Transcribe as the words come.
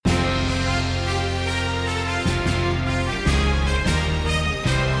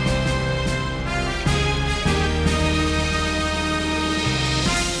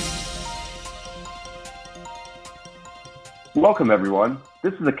Welcome, everyone.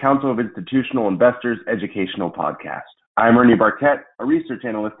 This is the Council of Institutional Investors educational podcast. I'm Aine Clarke, a research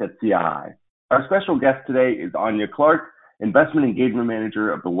analyst at CII. Our special guest today is Aine Clarke, Investment Engagement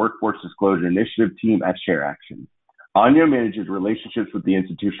Manager of the Workforce Disclosure Initiative team at ShareAction. Aine manages relationships with the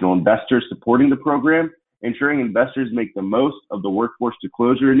institutional investors supporting the program, ensuring investors make the most of the Workforce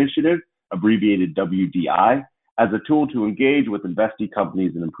Disclosure Initiative, abbreviated WDI, as a tool to engage with investee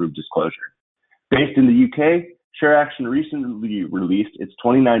companies and improve disclosure. Based in the UK, ShareAction recently released its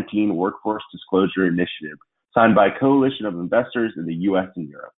 2019 Workforce Disclosure Initiative, signed by a coalition of investors in the US and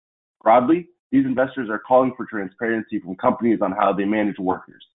Europe. Broadly, these investors are calling for transparency from companies on how they manage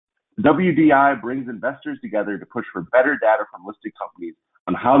workers. The WDI brings investors together to push for better data from listed companies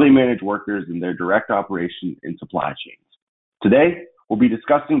on how they manage workers in their direct operation in supply chains. Today, we'll be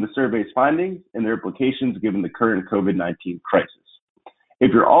discussing the survey's findings and their implications given the current COVID-19 crisis. If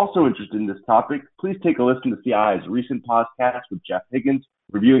you're also interested in this topic, please take a listen to CII's recent podcast with Jeff Higgins,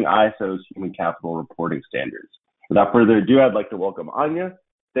 reviewing ISO's human capital reporting standards. Without further ado, I'd like to welcome Aine.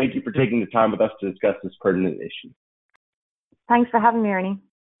 Thank you for taking the time with us to discuss this pertinent issue. Thanks for having me, Ernie.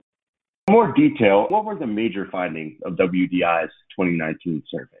 In more detail, what were the major findings of WDI's 2019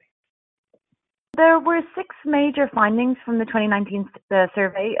 survey? There were 6 major findings from the 2019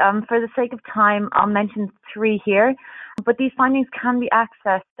 survey. For the sake of time, I'll mention 3 here, but these findings can be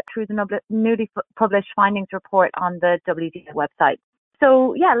accessed through the newly published findings report on the WDI website.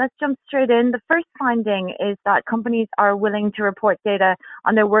 So let's jump straight in. The first finding is that companies are willing to report data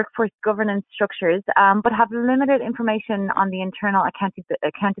on their workforce governance structures, but have limited information on the internal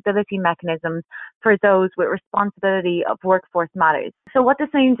accountability mechanisms for those with responsibility of workforce matters. So what this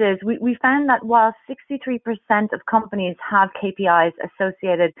means is we found that while 63% of companies have KPIs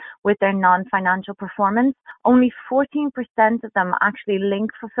associated with their non-financial performance, only 14% of them actually link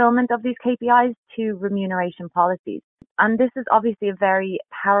fulfillment of these KPIs to remuneration policies. And this is obviously a very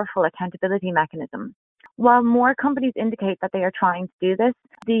powerful accountability mechanism. While more companies indicate that they are trying to do this,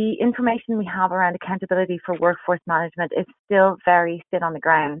 the information we have around accountability for workforce management is still very thin on the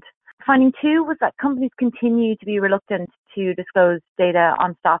ground. Finding 2 was that companies continue to be reluctant to disclose data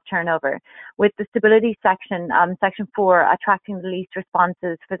on staff turnover, with the stability section, section 4, attracting the least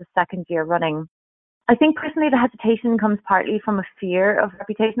responses for the second year running. I think personally the hesitation comes partly from a fear of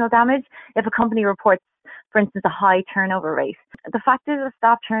reputational damage if a company reports, for instance, a high turnover rate. The fact is that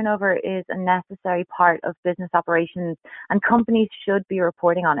staff turnover is a necessary part of business operations and companies should be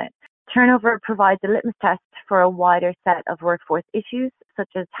reporting on it. Turnover provides a litmus test for a wider set of workforce issues, such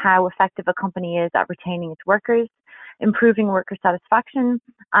as how effective a company is at retaining its workers, improving worker satisfaction,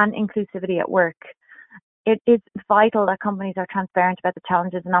 and inclusivity at work. It is vital that companies are transparent about the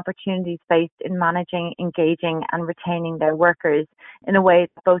challenges and opportunities faced in managing, engaging, and retaining their workers in a way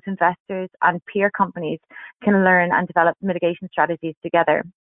that both investors and peer companies can learn and develop mitigation strategies together.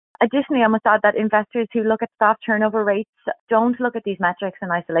 Additionally, I must add that investors who look at staff turnover rates don't look at these metrics in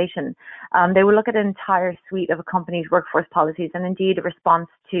isolation. They will look at an entire suite of a company's workforce policies and indeed a response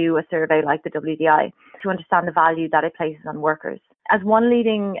to a survey like the WDI to understand the value that it places on workers. As one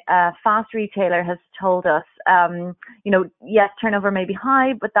leading fast retailer has told us, yes, turnover may be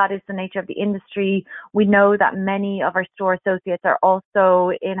high, but that is the nature of the industry. We know that many of our store associates are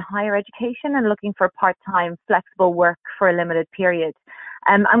also in higher education and looking for part-time flexible work for a limited period.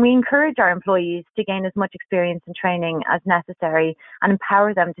 And we encourage our employees to gain as much experience and training as necessary and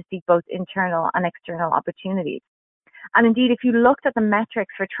empower them to seek both internal and external opportunities. And indeed, if you looked at the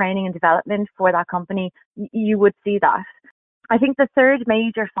metrics for training and development for that company, you would see that. I think the third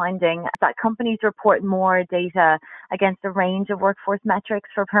major finding is that companies report more data against a range of workforce metrics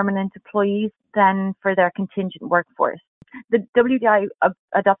for permanent employees than for their contingent workforce. The WDI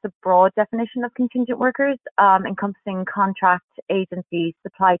adopts a broad definition of contingent workers, encompassing contract, agency,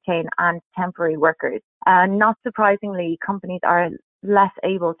 supply chain, and temporary workers. Not surprisingly, companies are less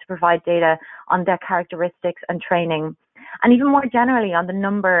able to provide data on their characteristics and training, and even more generally on the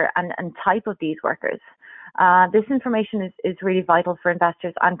number and type of these workers. This information is really vital for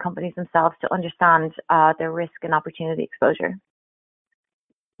investors and companies themselves to understand their risk and opportunity exposure.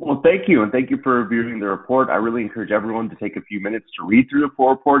 Well, thank you, and thank you for reviewing the report. I really encourage everyone to take a few minutes to read through the full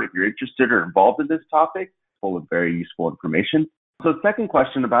report if you're interested or involved in this topic. It's full of very useful information. So the second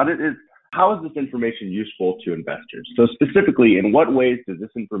question about it is, how is this information useful to investors? So specifically, in what ways does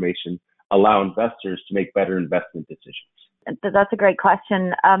this information allow investors to make better investment decisions? That's a great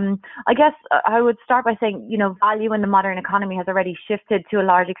question. I guess I would start by saying, value in the modern economy has already shifted to a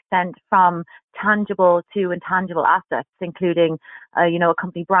large extent from tangible to intangible assets, including, a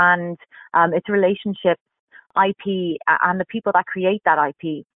company brand, its relationships, IP, and the people that create that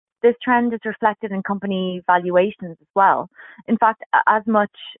IP. This trend is reflected in company valuations as well. In fact, as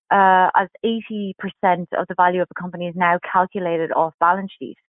much as 80% of the value of a company is now calculated off balance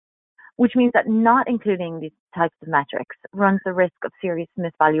sheet, which means that not including these types of metrics runs the risk of serious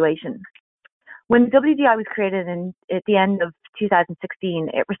misvaluation. When WDI was created at the end of 2016,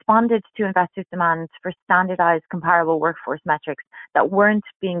 it responded to investors' demands for standardized comparable workforce metrics that weren't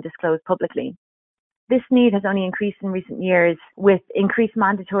being disclosed publicly. This need has only increased in recent years with increased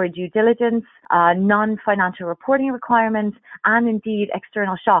mandatory due diligence, non-financial reporting requirements, and indeed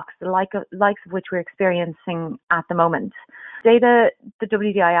external shocks, the likes of which we're experiencing at the moment. Data the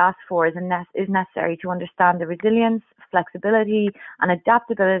WDI asks for is necessary to understand the resilience, flexibility, and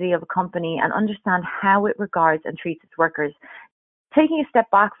adaptability of a company and understand how it regards and treats its workers. Taking a step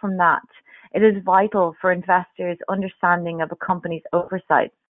back from that, it is vital for investors' understanding of a company's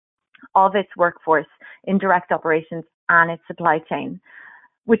oversight of its workforce in direct operations and its supply chain,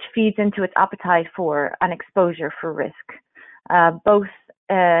 which feeds into its appetite for and exposure for risk, both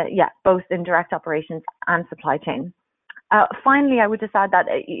in direct operations and supply chain. Finally, I would just add that,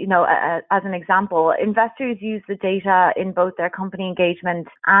 as an example, investors use the data in both their company engagement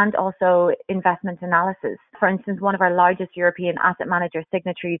and also investment analysis. For instance, one of our largest European asset manager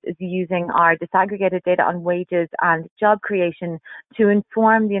signatories is using our disaggregated data on wages and job creation to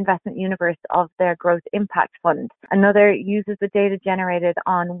inform the investment universe of their growth impact fund. Another uses the data generated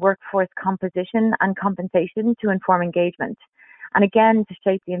on workforce composition and compensation to inform engagement, and again, to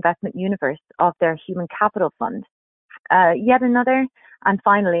shape the investment universe of their human capital fund. Yet another, and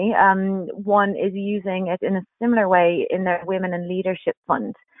finally, one is using it in a similar way in their Women in Leadership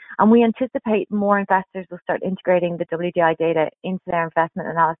Fund. And we anticipate more investors will start integrating the WDI data into their investment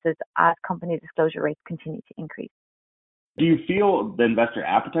analysis as company disclosure rates continue to increase. Do you feel the investor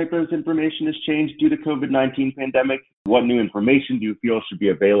appetite for this information has changed due to COVID-19 pandemic? What new information do you feel should be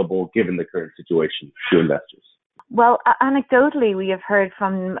available given the current situation to investors? Well, anecdotally, we have heard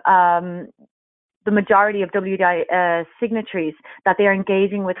from the majority of WDI signatories that they are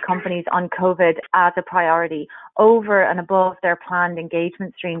engaging with companies on COVID as a priority over and above their planned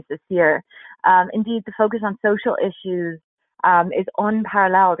engagement streams this year. Indeed, the focus on social issues is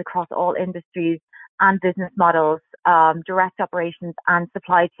unparalleled across all industries and business models, direct operations and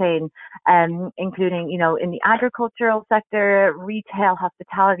supply chain, including, in the agricultural sector, retail,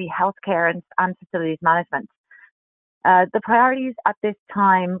 hospitality, healthcare, and facilities management. The priorities at this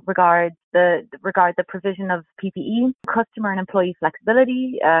time regard the provision of PPE, customer and employee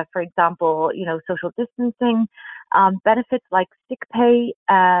flexibility, for example, social distancing, benefits like sick pay,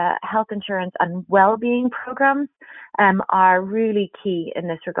 health insurance, and well-being programs are really key in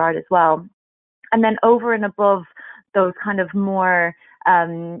this regard as well. And then over and above those kind of more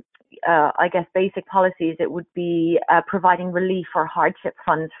basic policies, it would be providing relief or hardship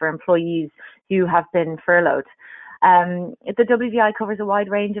funds for employees who have been furloughed. The WDI covers a wide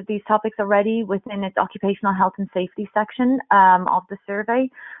range of these topics already within its occupational health and safety section of the survey.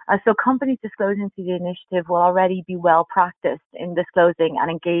 So companies disclosing to the initiative will already be well practiced in disclosing and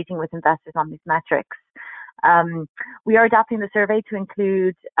engaging with investors on these metrics. We are adapting the survey to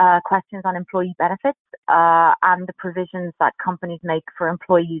include questions on employee benefits and the provisions that companies make for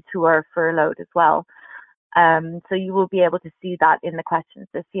employees who are furloughed as well. So you will be able to see that in the questions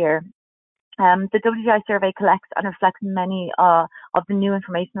this year. The WDI survey collects and reflects many of the new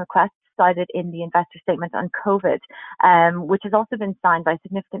information requests cited in the investor statement on COVID, which has also been signed by a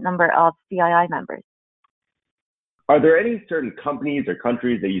significant number of CII members. Are there any certain companies or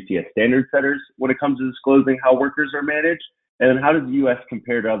countries that you see as standard setters when it comes to disclosing how workers are managed? And then how does the U.S.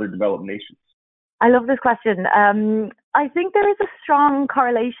 compare to other developed nations? I love this question. I think there is a strong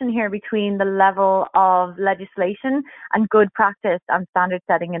correlation here between the level of legislation and good practice on standard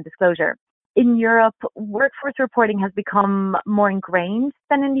setting and disclosure. In Europe, workforce reporting has become more ingrained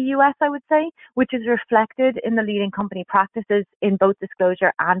than in the US, I would say, which is reflected in the leading company practices in both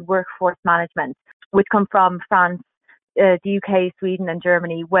disclosure and workforce management, which come from France, the UK, Sweden, and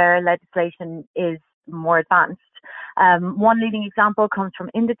Germany, where legislation is more advanced. One leading example comes from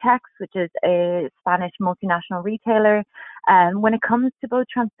Inditex, which is a Spanish multinational retailer. When it comes to both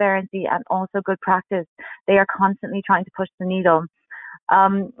transparency and also good practice, they are constantly trying to push the needle.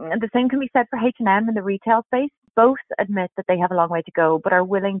 The same can be said for H&M in the retail space. Both admit that they have a long way to go, but are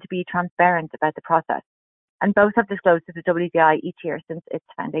willing to be transparent about the process. And both have disclosed to the WDI each year since its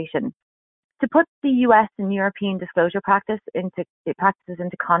foundation. To put the US and European disclosure practices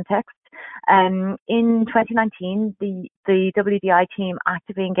into context, in 2019, the WDI team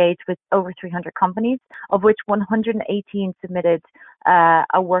actively engaged with over 300 companies, of which 118 submitted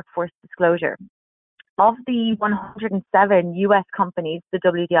a workforce disclosure. Of the 107 US companies the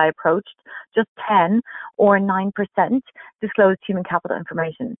WDI approached, just 10 or 9% disclosed human capital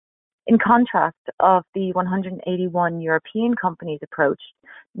information. In contrast, of the 181 European companies approached,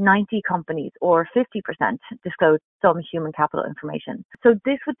 90 companies or 50% disclosed some human capital information. So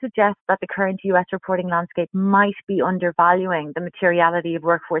this would suggest that the current US reporting landscape might be undervaluing the materiality of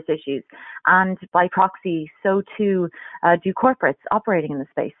workforce issues, and by proxy, so too do corporates operating in the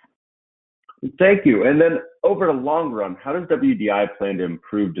space. Thank you. And then over the long run, how does WDI plan to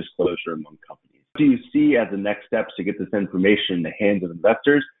improve disclosure among companies? What do you see as the next steps to get this information in the hands of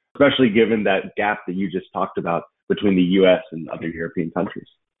investors, especially given that gap that you just talked about between the US and other European countries?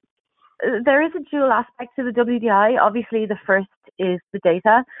 There is a dual aspect to the WDI. Obviously, the first is the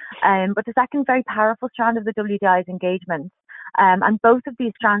data, but the second very powerful strand of the WDI is engagement. And both of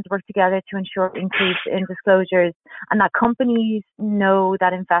these strands work together to ensure increase in disclosures and that companies know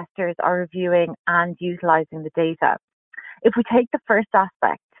that investors are reviewing and utilizing the data. If we take the first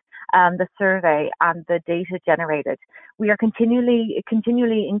aspect, the survey and the data generated, we are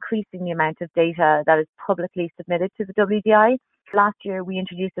continually increasing the amount of data that is publicly submitted to the WDI. Last year, we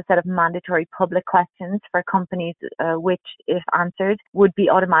introduced a set of mandatory public questions for companies, which, if answered, would be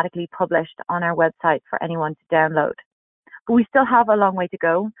automatically published on our website for anyone to download. But we still have a long way to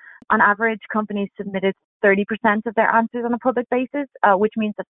go. On average, companies submitted 30% of their answers on a public basis, which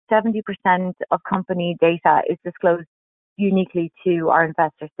means that 70% of company data is disclosed uniquely to our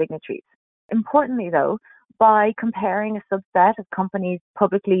investor signatories. Importantly, though, by comparing a subset of companies'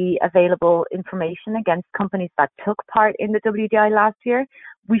 publicly available information against companies that took part in the WDI last year,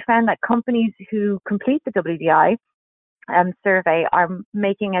 we found that companies who complete the WDI survey are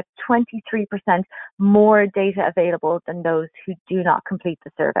making it 23% more data available than those who do not complete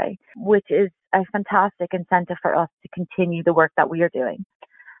the survey, which is a fantastic incentive for us to continue the work that we are doing.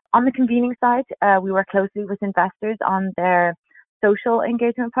 On the convening side, we work closely with investors on their social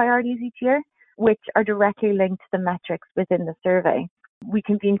engagement priorities each year, which are directly linked to the metrics within the survey. We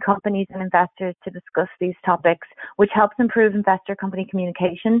convene companies and investors to discuss these topics, which helps improve investor-company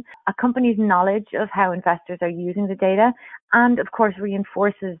communication, a company's knowledge of how investors are using the data, and of course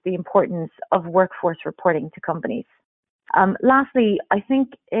reinforces the importance of workforce reporting to companies. Lastly, I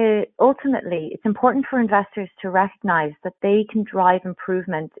think ultimately it's important for investors to recognize that they can drive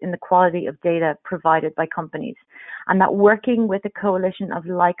improvement in the quality of data provided by companies, and that working with a coalition of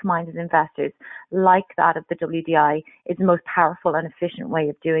like-minded investors like that of the WDI is the most powerful and efficient way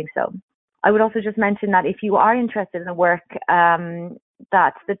of doing so. I would also just mention that if you are interested in the work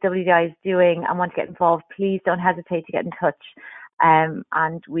that the WDI is doing and want to get involved, please don't hesitate to get in touch, and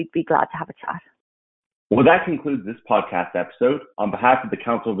we'd be glad to have a chat. Well, that concludes this podcast episode. On behalf of the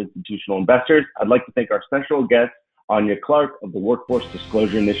Council of Institutional Investors, I'd like to thank our special guest, Aine Clarke of the Workforce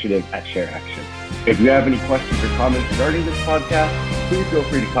Disclosure Initiative at ShareAction. If you have any questions or comments regarding this podcast, please feel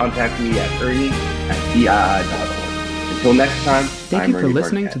free to contact me at ernie@cii.org. Until next time, Thank you for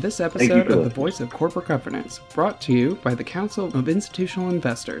listening to this episode of The Voice of Corporate Governance, brought to you by the Council of Institutional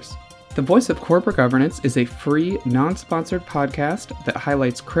Investors. The Voice of Corporate Governance is a free, non-sponsored podcast that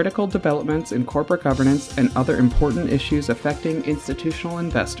highlights critical developments in corporate governance and other important issues affecting institutional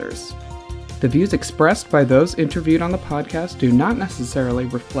investors. The views expressed by those interviewed on the podcast do not necessarily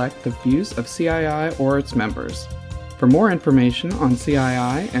reflect the views of CII or its members. For more information on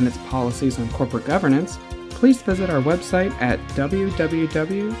CII and its policies on corporate governance, please visit our website at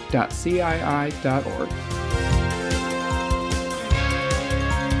www.cii.org.